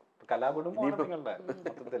വെച്ചിരുന്നു.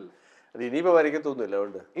 അത് ഇനിയിപ്പോ വരയ്ക്കാൻ തോന്നുന്നില്ല.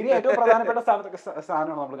 അതുകൊണ്ട് ഇനി ഏറ്റവും പ്രധാനപ്പെട്ട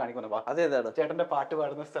സാധനമാണ് നമ്മൾ കാണിക്കുന്നത്. അതേതാണ്? ചേട്ടന്റെ പാട്ട്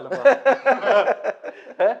പാടുന്ന സ്ഥലം.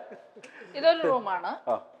 ഇതൊരു റൂമാണ്,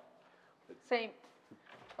 സെയിം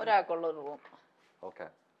ഒരാൾക്കുള്ള ഒരു റൂം. ഓക്കെ.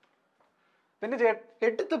 പിന്നെ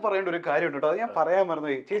എടുത്ത് പറയേണ്ട ഒരു കാര്യം കേട്ടോ, അത് ഞാൻ പറയാൻ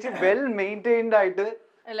മറന്നുപോയി. ചേച്ചി വെൽ മെയിൻറ്റൈൻഡ് ആയിട്ട്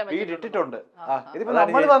വീട് ഇട്ടിട്ടുണ്ട്. ഇതിപ്പോ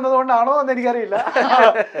നമ്മൾ വന്നതുകൊണ്ടാണോ എന്ന് എനിക്കറിയില്ല.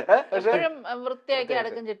 വൃത്തിയാക്കി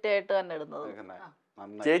അടുക്കും ചിട്ടയായിട്ട് തന്നെ ഇടുന്നത്.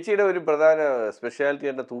 ചേച്ചിയുടെ ഒരു പ്രധാന സ്പെഷ്യാലിറ്റി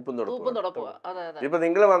തന്നെ തൂപ്പും തുടപ്പും. ഇപ്പൊ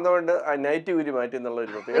നിങ്ങൾ വന്നതുകൊണ്ട് ആ നൈറ്റ് ഊരി മാറ്റി എന്നുള്ള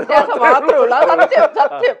ഒരു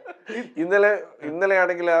ഇന്നലെ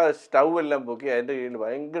ആണെങ്കിൽ ആ സ്റ്റൗ എല്ലാം പൊക്കി അതിന്റെ കീഴിൽ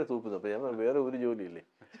ഭയങ്കര തൂപ്പ് തപ്പ. ഞാൻ വേറെ ഒരു ജോലിയില്ലേ,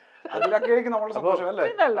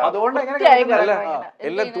 അതുകൊണ്ട്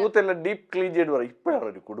എല്ലാം തൂത്തെല്ലാം ഡീപ് ക്ലീൻ ചെയ്ത് പറയും. ഇപ്പോഴാണ്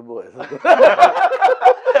ഒരു കുടുംബമായത്.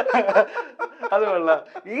 അത് കൊള്ളാം.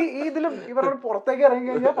 ഇതിലും ഇവരുടെ പുറത്തേക്ക് ഇറങ്ങി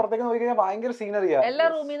കഴിഞ്ഞാൽ പുറത്തേക്ക് നോക്കി കഴിഞ്ഞാൽ ഭയങ്കര സീനറിയാ. എല്ലാ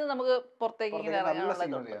റൂമിൽ നിന്നും നമുക്ക് പുറത്തേക്ക് നല്ല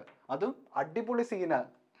സീനറിയാ. അതും അടിപൊളി സീനാ.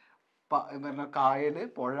 കായല്,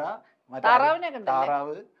 പുഴ,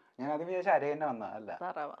 താറാവ്. ഞാൻ ആദ്യം വിചാരിച്ച അരയന്നെ വന്ന അല്ല,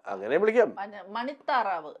 അങ്ങനെ വിളിക്കാം,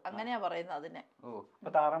 മണിത്താറാവ് അങ്ങനെയാ പറയുന്നത് അതിനെ. ഓ,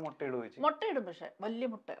 താറാവ് മുട്ടയിടും, പക്ഷെ വലിയ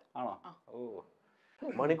മുട്ട ആണോ? ഓ,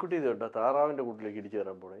 മണിക്കുട്ടി ഇതുണ്ടോ? താറാവിന്റെ കൂട്ടിലേക്ക് ഇടിച്ചു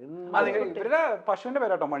കയറാൻ പോണേ. ഇവരുടെ പശുവിന്റെ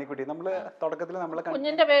പേരാട്ടോ മണിക്കുട്ടി. നമ്മള് തുടക്കത്തിൽ നമ്മളെ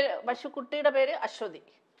കുഞ്ഞിന്റെ പേര്, പശുക്കുട്ടിയുടെ പേര് അശ്വതി.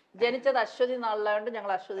 ജനിച്ചത് അശ്വതി നാളിലായോണ്ട്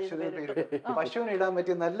ഞങ്ങൾ അശ്വതി. പശുവിന് ഇടാൻ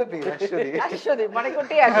പറ്റിയ നല്ല പേര് അശ്വതി. അശ്വതി,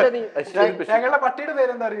 മണിക്കുട്ടി അശ്വതി. ഞങ്ങളുടെ പട്ടിയുടെ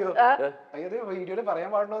പേരെന്താ അറിയോ? അയ്യത് വീഡിയോയില് പറയാൻ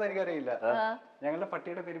പാടുണ്ടോന്ന് എനിക്കറിയില്ല. ഞങ്ങളുടെ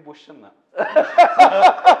പട്ടിയുടെ പേര് ബുഷ് എന്നാ.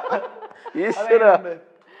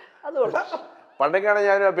 പണ്ടൊക്കെയാണ്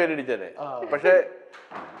ഞാനും ആ പേര് ഇടിച്ചേ. പക്ഷെ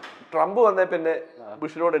ട്രംപ് വന്നേ പിന്നെ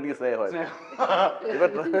ബുഷിനോട് എനിക്ക് സ്നേഹമായിരുന്നു.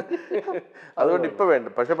 അതുകൊണ്ട് ഇപ്പൊ വേണ്ട.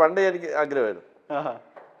 പക്ഷെ പണ്ട് എനിക്ക് ആഗ്രഹമായിരുന്നു.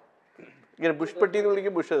 ഇങ്ങനെ ബുഷ് പെട്ടി എന്ന്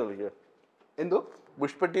വിളിക്കും, ബുഷ് എന്ന് വിളിക്കുക. എന്തോ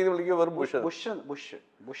ബുഷ് പെട്ടി എന്ന് വിളിക്കുക, വെറും ബുഷ്.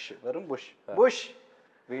 വെറും ബുഷ്.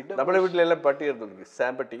 നമ്മുടെ വീട്ടിലെല്ലാം പട്ടി എന്ന് വിളിക്കും.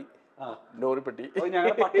 സാംപട്ടി, നോറിപ്പെട്ടി.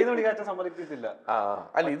 സമ്മതിപ്പിച്ചില്ല.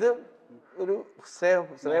 അല്ല, ഇത് ഒരു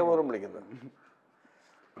സ്നേഹപൂർവ്വം വിളിക്കുന്നത്.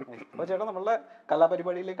 അപ്പൊ ചേട്ടാ നമ്മളുടെ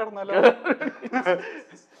കലാപരിപാടിയിലേക്ക് കടന്നാലോ?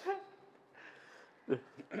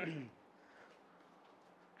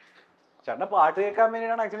 ചേട്ടന്റെ പാട്ട് കേൾക്കാൻ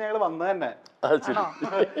വേണ്ടിയാണ് ആക്ച്വലി ഞങ്ങൾ വന്നത് തന്നെ.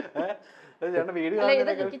 ചേട്ടന്റെ വീട്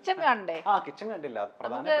കിച്ചൺ കാണണ്ടേ? ആ, കിച്ചൺ കണ്ടില്ല.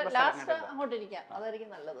 ലാസ്റ്റ് അങ്ങോട്ട് ഇരിക്കാം, അതായിരിക്കും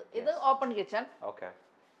നല്ലത്. ഇത് ഓപ്പൺ കിച്ചൺ. ഓക്കെ.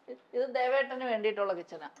 ഇത് ദേവേട്ടന് വേണ്ടിയിട്ടുള്ള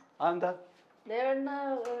കിച്ചണാ. എന്താ? ദേവേട്ടന്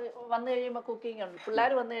വന്നു കഴിയുമ്പോ കുക്കിംഗ് ഉണ്ട്.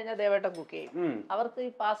 പിള്ളേർ വന്നു കഴിഞ്ഞാൽ ദേവേട്ടൻ കുക്ക് ചെയ്യും. അവർക്ക് ഈ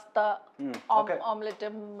പാസ്ത,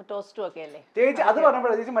 ഓംലെറ്റും ടോസ്റ്റും ഒക്കെ അല്ലേ. ചേച്ചി അത്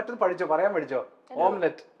പറഞ്ഞപ്പോഴേ ചേച്ചി മറ്റൊന്ന് പഠിച്ചോ, പറയാൻ പഠിച്ചോ?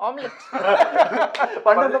 ഓംലെറ്റ്.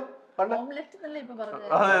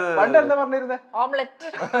 പണ്ട് എന്താ പറഞ്ഞിരുന്നേ?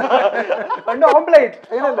 പണ്ട് ഓംപ്ലേറ്റ്.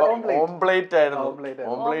 ഓംപ്ലേറ്റ് ആയിരുന്നു.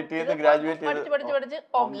 ഓംപ്ലേറ്റ് ഗ്രാജുവേറ്റ് പഠിച്ച്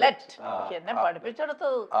ഓംലെറ്റ് എന്നെ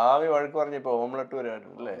പഠിപ്പിച്ചെടുത്തത്. ആവി വഴക്ക് പറഞ്ഞപ്പോ ഓംലെറ്റ് വരെ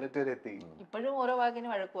എത്തി. ഇപ്പോഴും ഓരോ വാക്കിന്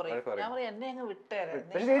വഴക്ക് പറയും. ഞാൻ പറയാം എന്നെ അങ്ങ് വിട്ടേരാ.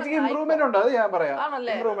 ഇമ്പ്രൂവ്മെന്റ് ഉണ്ട്, അത് ഞാൻ പറയാം.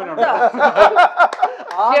 ആണല്ലേ?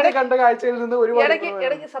 കണ്ട കാഴ്ചയിൽ നിന്ന്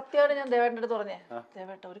ഇടയ്ക്ക് സത്യമായിട്ട് ഞാൻ ദേവേട്ടൻ്റെ അടുത്ത് പറഞ്ഞേ,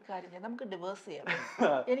 ദേവേട്ട ഒരു കാര്യം നമുക്ക് ഡിവേഴ്സ് ചെയ്യാം.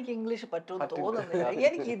 എനിക്ക് ഇംഗ്ലീഷ് പറ്റൂന്ന് തോന്നുന്നില്ല,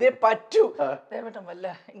 എനിക്ക് ഇതേ പറ്റൂ. ദേവേട്ടൻ വല്ല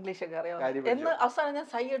ഇംഗ്ലീഷൊക്കെ അറിയാം എന്ന് അവസാനം ഞാൻ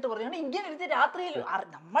സൈയിട്ട് പറഞ്ഞു. ഇങ്ങനെ ഇരുത്തി രാത്രിയിൽ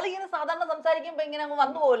നമ്മളിങ്ങനെ സാധാരണ സംസാരിക്കുമ്പോ ഇങ്ങനെ അങ്ങ്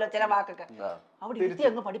വന്നു പോകല്ലോ ചില വാക്കൊക്കെ, അവിടെ ഇരുത്തി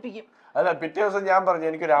അങ്ങ് പഠിപ്പിക്കും. അല്ല, പിറ്റേ ദിവസം ഞാൻ പറഞ്ഞു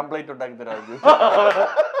എനിക്കൊരു ആംപ്ലേറ്റ് ഉണ്ടാക്കി തരാം.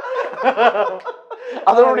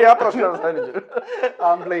 അതോടുകൂടി ആ പ്രശ്നം അവസാനിച്ചു.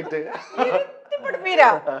 ആംപ്ലേറ്റ്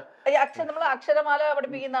നമ്മള് അക്ഷരമാല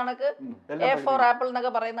പഠിപ്പിക്കുന്ന കണക്ക് A for ആപ്പിൾ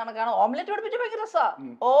എന്നൊക്കെ പറയുന്ന കണക്കാണ് ഓംലെറ്റ് പഠിപ്പിച്ച ഭയങ്കര രസാ.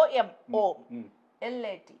 OM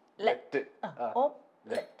OMLET let.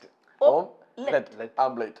 Omelette omelette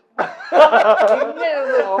ആംപ്ലേറ്റ്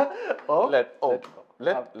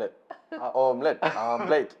omelette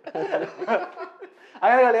ആംപ്ലേറ്റ്.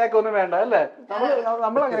 അങ്ങനെ കളിയാക്കൊന്നും വേണ്ട അല്ലേ?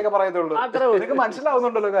 നമ്മൾ അങ്ങനെയൊക്കെ പറയത്തുള്ളൂ. നിങ്ങൾക്ക്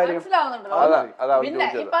മനസ്സിലാവുന്നുണ്ടല്ലോ കാര്യം. പിന്നെ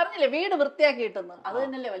ഈ പറഞ്ഞില്ലേ വീട് വൃത്തിയാക്കി കിട്ടുന്നു, അത്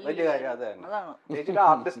തന്നെയല്ലേ വലിയ കാര്യം. അതാണ് ചേച്ചിയുടെ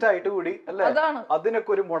ആർട്ടിസ്റ്റ് ആയിട്ട് കൂടി അല്ലേ,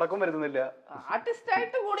 അതിനൊക്കെ ഒരു മുടക്കം വരുന്നില്ല. ആർട്ടിസ്റ്റ്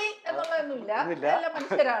ആയിട്ട് കൂടി എന്നുള്ളതൊന്നുമില്ല, എല്ലാ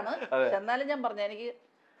മനുഷ്യരാണ്. എന്നാലും ഞാൻ പറഞ്ഞു എനിക്ക്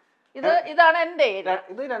ഇതാണ് എന്റെ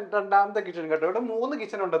ഇത് രണ്ടാമത്തെ കിച്ചൺ കേട്ടോ. ഇവിടെ 3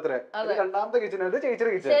 കിച്ചൺ ഉണ്ട് അത്ര. രണ്ടാമത്തെ കിച്ചൺ ഇത്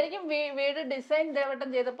ചേച്ചിയുടെ കിച്ചൺ. ശരിക്കും വീട് ഡിസൈൻ ദേവട്ടം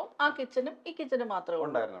ചെയ്തപ്പോ ആ കിച്ചണും ഈ കിച്ചണും മാത്രമേ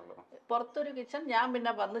ഉണ്ടായിരുന്നുള്ളൂ. പുറത്തൊരു കിച്ചൺ ഞാൻ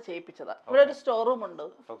പിന്നെ വന്ന് ചെയ്യിപ്പിച്ചതാ. ഇവിടെ ഒരു സ്റ്റോർ റൂം ഉണ്ട്.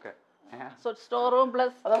 സ്റ്റോർ റൂം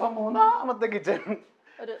പ്ലസ് മൂന്നാമത്തെ കിച്ചൺ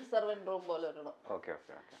ഒരു സെർവന്റ് റൂം പോലെ ഒരെണ്ണം.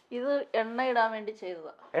 ഇത് എണ്ണ ഇടാൻ വേണ്ടി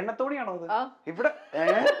ചെയ്തതാ. എണ്ണത്തോണിയാണോ ഇവിടെ?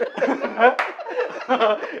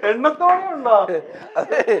 എണ്ണത്തോണി ഉണ്ടോ?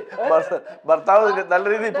 ഭർത്താവ് നല്ല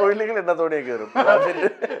രീതിയിൽ പോയില്ലെങ്കിൽ എണ്ണത്തോണിയെ കയറും.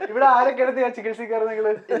 ഇവിടെ ആരൊക്കെ എടുത്ത് ചികിത്സിക്കാറ്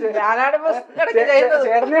നിങ്ങള്?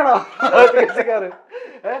 ചേട്ടനെയാണോ ചികിത്സിക്കാറ്?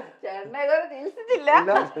 ചികിത്സിച്ചില്ല,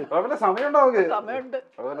 സമയമുണ്ടോ? സമയമുണ്ട്,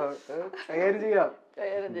 കൈകാര്യം ചെയ്യാം.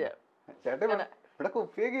 ചേട്ടൻ ഇവിടെ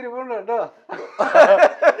കുപ്പിയൊക്കെ ഇരിപ്പുണ്ട് കേട്ടോ.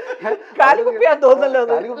 കാലുകുപ്പിയാന്ന് തോന്നല്ലോ.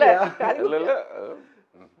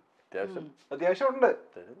 അത്യാവശ്യം ഉണ്ട്.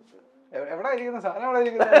 എവിടെ ഇരിക്കുന്ന സാധനം? എവിടെ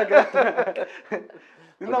ഇരിക്കുന്ന?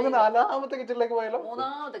 ഇന്ന് നമുക്ക് 4ാമത്തെ കിച്ചണിലേക്ക് പോയാലോ?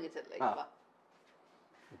 3ാമത്തെ കിച്ചണിലേക്ക്.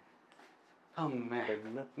 അമ്മേ,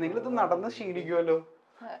 നിങ്ങളിത് നടന്ന് ക്ഷീണിക്കുമല്ലോ.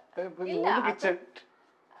 3 കിച്ചൺ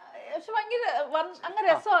പക്ഷെ ഭയങ്കര അങ്ങ്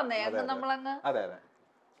രസമാന്നേ. അങ്ങ് നമ്മളങ്ങ്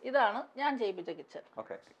ഇതാണ് ഞാൻ ചെയ്യിപ്പിച്ച കിച്ചൺ.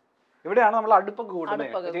 ഇവിടെയാണ് നമ്മൾ അടുപ്പൊക്കെ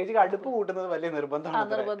കൂട്ടുന്നത്. ചേച്ചിക്ക് അടുപ്പ് കൂട്ടുന്നത് വലിയ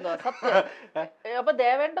നിർബന്ധമാണ്. സത്യം. അപ്പൊ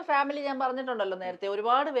ദേവേന്റെ ഫാമിലി ഞാൻ പറഞ്ഞിട്ടുണ്ടല്ലോ നേരത്തെ,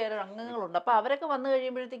 ഒരുപാട് പേര് അംഗങ്ങളുണ്ട്. അപ്പൊ അവരൊക്കെ വന്നു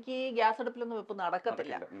കഴിയുമ്പോഴത്തേക്ക് ഈ ഗ്യാസ് അടുപ്പിലൊന്നും വെപ്പ്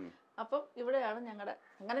നടക്കത്തില്ല. അപ്പം ഇവിടെയാണ് ഞങ്ങളുടെ,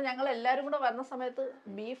 അങ്ങനെ ഞങ്ങൾ എല്ലാരും കൂടെ വന്ന സമയത്ത്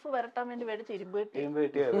ബീഫ് വരട്ടാൻ വേണ്ടി മേടിച്ച് ഇരുമ്പ്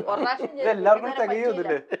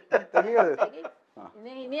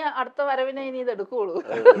ഇനി അടുത്ത വരവിനെ ഇനി ഇത് എടുക്കുള്ളൂ.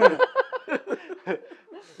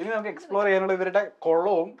 ഇനി നമുക്ക് എക്സ്പ്ലോർ ചെയ്യാനുള്ള ഇവരുടെ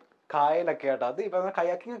കുളവും കായലൊക്കെ ആട്ടോ. അത് ഇപ്പൊ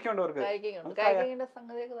കയാക്കിംഗ് ഒക്കെ ഉണ്ട് അവർക്ക്.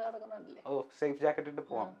 ഓ, സേഫ് ജാക്കറ്റ് ഇട്ട്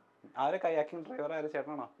പോവാം. ആരെ കയാക്കിംഗ് ഡ്രൈവർ? ആര്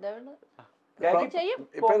ചേട്ടനാണോ?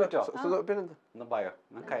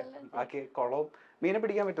 കുളവും മീനെ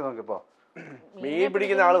പിടിക്കാൻ പറ്റും നമുക്കിപ്പോ. മീൻ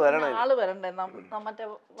പിടിക്കുന്ന ആള് വരണ്ടേ?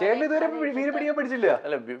 ചേട്ടൻ ഇതുവരെ മീൻ പിടിക്കാൻ പഠിച്ചില്ല?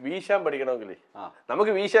 അല്ല, വീശാൻ പഠിക്കണമെങ്കിൽ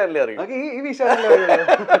നമുക്ക് വീശാനല്ലേ അറിയാം. ഈ വീശാനല്ലേ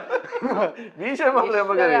വീശാൻ മാത്രമേ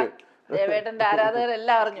നമുക്ക് അറിയൂ. ദേവേട്ടന്റെ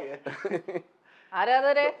ആരാധകരെല്ലാം അറിഞ്ഞു.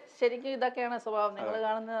 ആരാധകരെ ശരിക്കും ഇതൊക്കെയാണ് സ്വഭാവം നിങ്ങൾ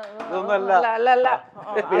കാണുന്ന.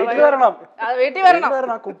 വീട്ടിൽ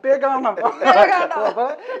വരണം, കുട്ടിയെ കാണണം.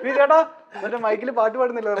 ചേട്ടാ മറ്റേ മൈക്കില് പാട്ട്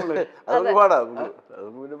പാടുന്നില്ല നമ്മള്?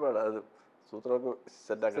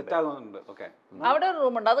 അവിടെ ഒരു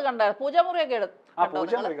റൂമുണ്ട്, അത് കണ്ടായിരുന്നു. പൂജാമുറിയൊക്കെ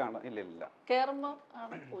കേറുമ്പോ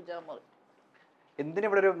ആണ് പൂജാമുറി.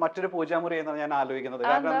 എന്തിനിവിടെ മറ്റൊരു പൂജാമുറി എന്നാണ് ഞാൻ ആലോചിക്കുന്നത്.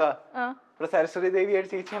 കാരണം എന്താ, ഇവിടെ സരസ്വതി ദേവി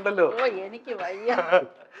ആയിട്ട് ചേച്ചി ഉണ്ടല്ലോ. എനിക്ക് വയ്യ.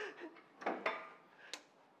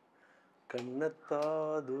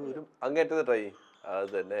 കണ്ണത്താദൂരം അങ്ങേറ്റത് ട്രൈ.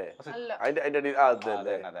 അത് തന്നെ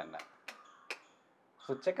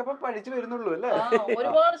സ്വിച്ചൊക്കെ ഇപ്പൊ പഠിച്ചു വരുന്നുള്ളൂ അല്ലേ?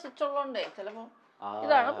 ഒരുപാട് സ്വിച്ച് ഉള്ളോണ്ടേ ചിലപ്പോ.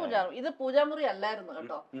 ഇതാണ് പൂജാമുറി. ഇത് പൂജാമുറി അല്ലായിരുന്നു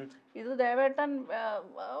കേട്ടോ. ഇത് ദേവേട്ടൻ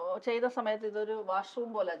ചെയ്ത സമയത്ത് ഇതൊരു വാഷ്റൂം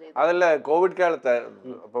പോലെ ചെയ്തു. അതല്ല, കോവിഡ് കാലത്ത്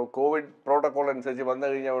കോവിഡ് പ്രോട്ടോകോൾ അനുസരിച്ച് വന്നു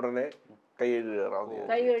കഴിഞ്ഞാൽ ഉടനെ കൈ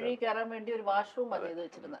കഴുകി കയറാൻ വേണ്ടി ഒരു വാഷ്റൂം ചെയ്ത്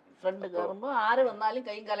വെച്ചിരുന്നത്. ഫ്രണ്ട് കയറുമ്പോ ആര് വന്നാലും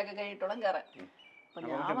കൈയും കാലൊക്കെ കഴുകിട്ടോളം കയറാൻ. അപ്പൊ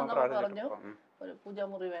ഞാൻ വന്നപ്പോ പറഞ്ഞു ഒരു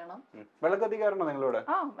പൂജാമുറി വേണം. വെള്ളം കത്തിക്കാറുണ്ടോ നിങ്ങളോട്?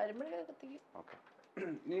 ആ, വരുമ്പോഴേ കത്തിക്കും.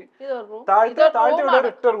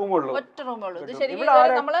 ഒറ്റ റൂമുള്ളൂ. ഇത് ശരിക്കും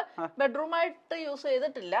നമ്മള് ബെഡ്റൂം ആയിട്ട് യൂസ്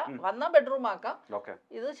ചെയ്തിട്ടില്ല. വന്ന ബെഡ്റൂം ആക്കാം.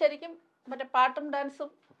 ഇത് ശരിക്കും മറ്റേ പാട്ടും ഡാൻസും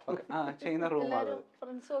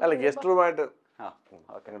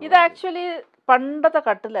ഇത് ആക്ച്വലി പണ്ടത്തെ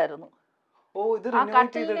കട്ടിലായിരുന്നു. ആ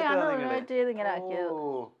കട്ടിലാണ് റിനോവേറ്റ് ചെയ്ത് ഇങ്ങനെ ആക്കിയത്.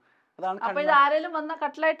 അപ്പൊ ഇത് ആരെങ്കിലും വന്ന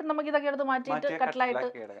കട്ടിലായിട്ട് നമുക്ക് ഇതൊക്കെ എടുത്ത് മാറ്റിയിട്ട് കട്ടിലായിട്ട്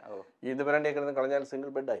കളഞ്ഞാൽ സിംഗിൾ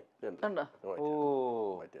ബെഡായി.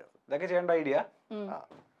 ഇതൊക്കെ ചെയ്യേണ്ട ഐഡിയ.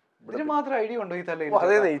 ഇതിന് മാത്രം ഐഡിയ ഉണ്ടോ ഈ തല?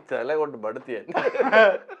 ഈ തല കൊണ്ട് മടുത്തിയ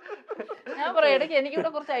ഞാൻ പറയാം, ഇടയ്ക്ക്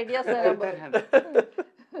എനിക്കിവിടെ കുറച്ച് ഐഡിയാസ്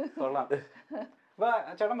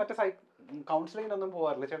ചേട്ടൻ മറ്റേ കൗൺസിലിംഗിനൊന്നും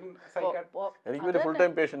പോവാറില്ല ചേട്ടൻ? എനിക്ക് ഫുൾ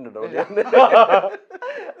ടൈം പേഷ്യന്റ് ഉണ്ടോ?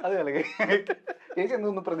 അത് ചേച്ചി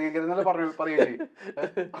എന്തൊന്നും പ്രതികരിക്കുന്നത് പറഞ്ഞു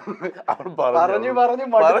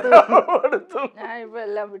ഞാൻ ഇപ്പൊ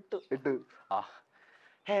എല്ലാം വിട്ടു.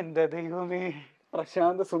 എന്റെ ദൈവമേ,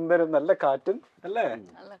 പ്രശാന്ത സുന്ദരം, നല്ല കാറ്റും അല്ലേ?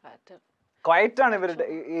 നല്ല കാറ്റ്. ക്വയറ്റ് ആണ് ഇവരുടെ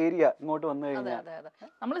ഏരിയ. ഇങ്ങോട്ട് വന്നു കഴിഞ്ഞാൽ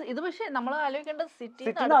നമ്മൾ ഇത് പക്ഷേ നമ്മൾ ആലോചിക്കേണ്ടത് സിറ്റി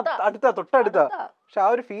തൊട്ടടുത്ത, പക്ഷെ ആ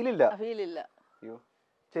ഒരു ഫീലില്ല. അയ്യോ,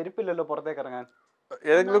 ചെരുപ്പില്ലല്ലോ പുറത്തേക്ക് ഇറങ്ങാൻ.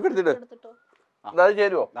 ഏതെങ്കിലും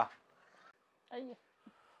ചേരുവോ?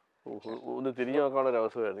 ഒന്ന് തിരിഞ്ഞു നോക്കാനുള്ള ഒരു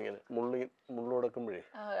അവസരമായിരുന്നു ഇങ്ങനെ മുള്ളോടക്കുമ്പോഴേ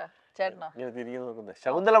ചേട്ടനോ ഇങ്ങനെ തിരിഞ്ഞു നോക്കുന്നത്.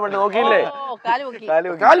 ശകുന്തള പണ്ട് നോക്കിയില്ലേ?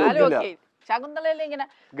 ശകുന്തളയില് ഇങ്ങനെ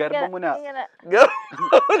ഗർഭമുന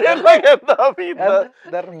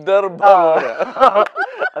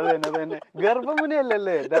അത് തന്നെ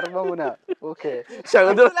ഗർഭമുനയല്ലേ ധർമ്മമുന. ഓക്കെ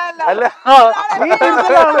അല്ല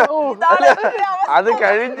അത്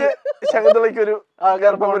കഴിഞ്ഞ് ശകുന്തളയ്ക്കൊരു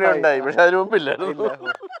ഗർഭമുന ഉണ്ടായി, പക്ഷെ അതിന് മുമ്പില്ലായിരുന്നു.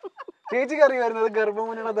 ചേച്ചിക്ക് അറിയുമായിരുന്നത്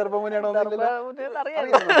ഗർഭമുനയാണോ ധർമ്മമുനയാണോ?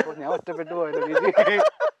 ഞാൻ ഒറ്റപ്പെട്ടു പോയല്ലോ ചേച്ചി.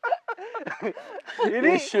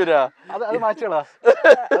 അത് മാറ്റോളാ.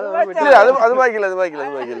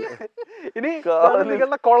 ഇനി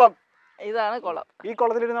നിങ്ങളുടെ കുളം, ഇതാണ് കുളം. ഈ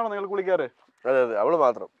കുളത്തിലിരുന്നാണോ നിങ്ങൾ കുളിക്കാറ്? അതെ അതെ, അവള്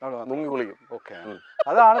മാത്രം മുങ്ങി കുളിക്കും. ഓക്കെ,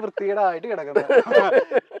 അതാണ് വൃത്തികേടായിട്ട് കിടക്കുന്നത്.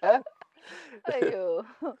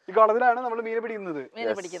 ഈ കുളത്തിലാണ് നമ്മൾ മീനെ പിടിക്കുന്നത്.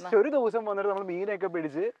 ഒരു ദിവസം വന്നിട്ട് നമ്മൾ മീനൊക്കെ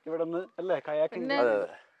പിടിച്ച് ഇവിടെ നിന്ന് അല്ലേ കയാക്കിങ്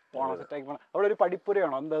പോണം, സെറ്റാക്കി പോണം. അവിടെ ഒരു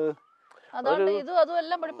പടിപ്പുരയാണോ എന്താ?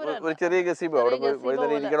 ഒരു ചെറിയ ഗസീബോ അവിടെ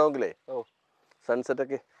വൈകുന്നേരം ഇരിക്കണമെങ്കിലേ സൺസെറ്റ്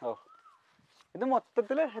ഒക്കെ. ഇത്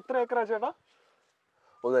മൊത്തത്തില് എത്ര ഏക്കറാ ചേട്ടാ?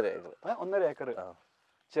 1.5 ഏക്കർ. 1.5 ഏക്കർ.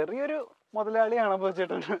 ചെറിയൊരു മുതലാളിയാണ് അപ്പൊ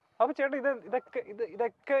ചേട്ടൻ. അപ്പൊ ചേട്ടാ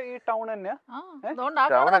ഇതൊക്കെ ഈ ടൗൺ തന്നെയാ?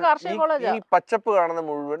 ഈ പച്ചപ്പ് കാണുന്ന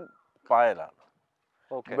മുഴുവൻ പായലാണ്.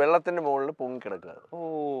 വെള്ളത്തിന്റെ മുകളിൽ പൊങ്ങിക്കിടക്കുക.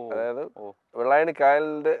 അതായത് വെള്ളായണി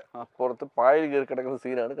കായലിന്റെ പുറത്ത് പായൽ കയറി കിടക്കുന്ന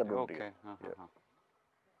സീനാണ് കണ്ടുകൊണ്ടിരിക്കുന്നത്.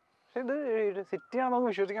 ഇത് സിറ്റിയാണോ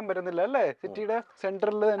വിശ്വസിക്കാൻ പറ്റുന്നില്ല അല്ലേ? സിറ്റിയുടെ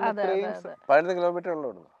സെന്ററിൽ 15 കിലോമീറ്റർ ഉള്ളൂ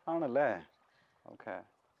ആണല്ലേ? ഓക്കെ,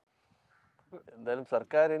 എന്തായാലും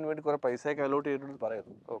സർക്കാർ ഇതിന് വേണ്ടി കുറെ പൈസയൊക്കെ അലോട്ട് ചെയ്തിട്ട്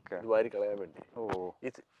പറയുന്നു. ഓക്കെ, വാരി കളയാൻ വേണ്ടി.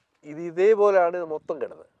 ഇത് ഇതേപോലെയാണ് മൊത്തം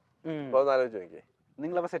കിടന്നത്. അപ്പൊ ആലോചിച്ച് നോക്കിയേ,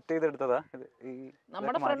 നിങ്ങളപ്പോ സെറ്റ് ചെയ്തെടുത്തതാ?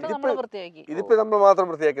 ഇതിപ്പോ നമ്മൾ മാത്രം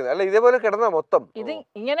വൃത്തിയാക്കിയത് അല്ല, ഇതേപോലെ കിടന്ന മൊത്തം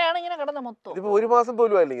ഇങ്ങനെയാണ് ഇങ്ങനെ കിടന്ന മൊത്തം. ഇതിപ്പോ 1 മാസം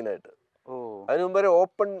പോലും ആയില്ല ഇങ്ങനെ ആയിട്ട്. അതിന് മുമ്പ്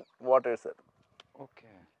ഓപ്പൺ വാട്ടേഴ്സ്.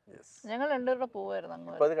 ഞങ്ങൾ രണ്ടുപേരുടെ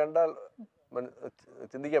പോവായിരുന്നു. അത് കണ്ടാൽ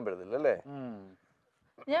ചിന്തിക്കാൻ പറ്റുന്നില്ല അല്ലേ?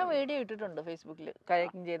 ഞാൻ വീഡിയോ ഇട്ടിട്ടുണ്ട് ഫേസ്ബുക്കില്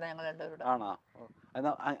കയാക്കിംഗ് ചെയ്യുന്ന ഞങ്ങൾ രണ്ടുപേരുടെ. ആണോ?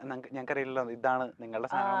 ഞങ്ങൾക്കറിയില്ലല്ലോ ഇതാണ് നിങ്ങളുടെ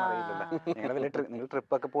സാധനം അറിയില്ലല്ലോ. നിങ്ങൾ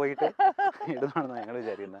ട്രിപ്പ് ഒക്കെ പോയിട്ട് ഇടുന്നാണെന്ന് ഞങ്ങൾ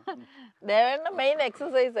വിചാരിക്കുന്നത്. ദേവേണ്ണ മെയിൻ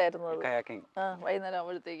എക്സസൈസ് ആയിരുന്നു കയാക്കിംഗ്. വൈകുന്നേരം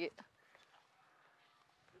ആവുമ്പോഴത്തേക്ക്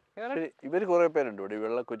ഇവര് കുറെ പേരുണ്ട് ഇവിടെ,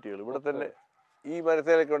 വെള്ളക്കുറ്റികൾ ഇവിടെ തന്നെ ഈ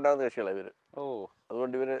മരത്തേലൊക്കെ ഉണ്ടാകുന്ന കക്ഷികളാണ് ഇവര്.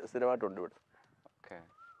 അതുകൊണ്ട് ഇവര് സ്ഥിരമായിട്ടുണ്ട് ഇവിടെ.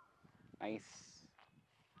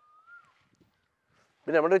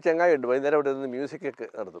 പിന്നെ നമ്മുടെ ഒരു ചങ്ങായി ഉണ്ട്, വൈകുന്നേരം അവിടെ നിന്ന് മ്യൂസിക് ഒക്കെ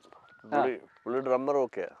നടത്തും. പുള്ളി ഡ്രമ്മറും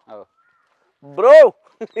ഒക്കെയാ. ബ്രോ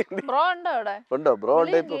ഉണ്ടോ? ബ്രോ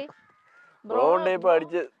ഉണ്ടേ ഇപ്പൊ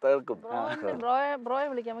അടിച്ച് തകർക്കും. ബ്രോയെ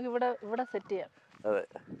വിളിക്കാം, നമുക്ക് ഇവിടെ സെറ്റ് ചെയ്യാം. അതെ,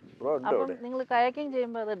 ബ്രോ ഉണ്ട് അവിടെ. നിങ്ങൾ കയാക്കിംഗ്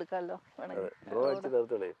ചെയ്യുമ്പോ അത് എടുക്കാമല്ലോ. ബ്രോ അടിച്ച്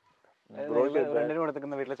തകർത്തോളേ.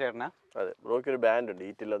 വീട്ടിലെ ചേട്ടനാ? അതെ, ബ്രോയ്ക്ക് ഒരു ബാൻഡ് ഉണ്ട്,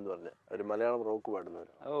 ഈറ്റില്ല എന്ന് പറഞ്ഞ ഒരു മലയാളം റോക്ക്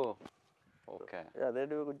പാടുന്നവര്. അതേ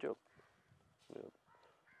കുറ്റോ.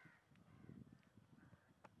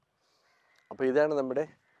 അപ്പൊ ഇതാണ് നമ്മുടെ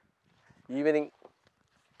ഈവനിങ്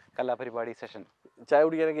കലാപരിപാടി സെഷൻ. ചായ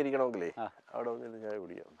കുടിക്കാനൊക്കെ ഇരിക്കണമെങ്കിലേ അവിടെ വന്നിട്ട് ചായ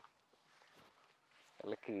കുടിക്കാം.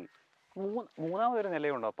 മൂന്നാമതൊരു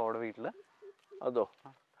നിലയുണ്ടോ അപ്പൊ അവിടെ വീട്ടില്? അതോ,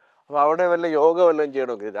 അപ്പൊ അവിടെ വല്ല യോഗ വല്ലതും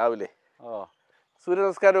ചെയ്യണമെങ്കിൽ രാവിലെ സൂര്യ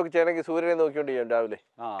നമസ്കാരം ഒക്കെ ചെയ്യണമെങ്കിൽ സൂര്യനെ നോക്കിക്കൊണ്ട് ചെയ്യാം. രാവിലെ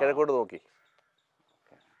കിഴക്കോട്ട് നോക്കി.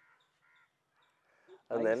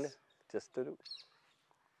 അതല്ലേ ജസ്റ്റ് ഒരു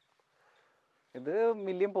ഇത്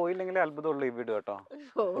മില്യൺ പോയില്ലെങ്കിൽ അത്ഭുതമുള്ളൂ ഈ വീട് കേട്ടോ.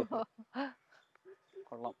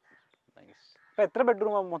 കൊള്ളാം. ഇപ്പൊ എത്ര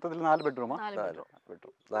ബെഡ്റൂമാ മൊത്തത്തിൽ? 4 ബെഡ്റൂമാ? 4.5.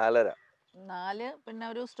 4. പിന്നെ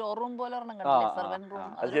ഒരു സ്റ്റോർ റൂം പോലെ ഒരെണ്ണം കണ്ടില്ലേ, സെർവന്റ്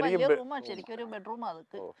റൂം. അത് വലിയ റൂമാ, ശരിക്കും ഒരു ബെഡ്റൂം. അത്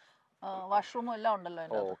വാഷ്റൂമും എല്ലാം ഉണ്ടല്ലോ.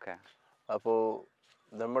 അപ്പോ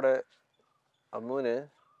നമ്മുടെ അമ്മുവിന്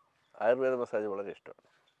ആയുർവേദ മസാജ് വളരെ ഇഷ്ടമാണ്.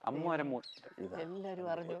 എല്ലാരും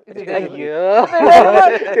അറിഞ്ഞു.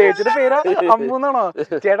 ചേച്ചിയുടെ പേരാ അമ്മു എന്നാണോ?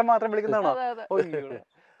 ചേട്ടൻ മാത്രം വിളിക്കുന്നതാണോ?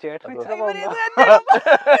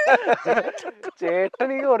 ചേട്ടൻ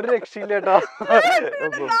ഈ ഒരു രക്ഷയില്ല കേട്ടോ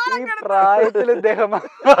ഈ പ്രായത്തിൽ ഇദ്ദേഹം.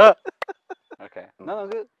 എന്നാ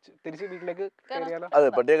നമുക്ക് തിരിച്ച് വീട്ടിലേക്ക് കയറിയാലോ? അതെ,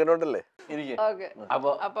 പട്ടിയെ കണ്ടോണ്ടല്ലേ. അപ്പൊ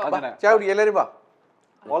എല്ലാരും വാ.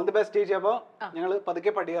 ഓൾ ദി ബെസ്റ്റ് ചേച്ചി. അപ്പൊ ഞങ്ങള്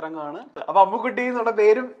പതുക്കെ പടി ഇറങ്ങുകയാണ്. അപ്പൊ അമ്മുക്കുട്ടി എന്നുള്ള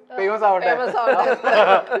പേരും ഫേമസ് ആവട്ടെ.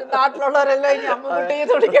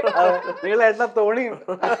 നിങ്ങളെ എണ്ണ തോണിയും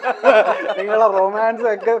നിങ്ങളെ റൊമാൻസും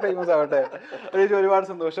ഒക്കെ ഫേമസ് ആവട്ടെ. ഒരുപാട്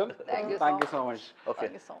സന്തോഷം. Thank you so much.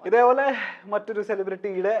 ഇതേപോലെ മറ്റൊരു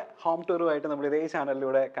സെലിബ്രിറ്റിയുടെ ഹോം ടൂറുമായിട്ട് നമ്മൾ ഇതേ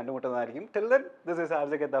ചാനലിലൂടെ കണ്ടുമുട്ടുന്നതായിരിക്കും. Till then, this is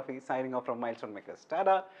RJ Gaddafi signing off from Milestone Makers.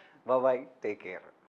 Tada, bye bye, take care.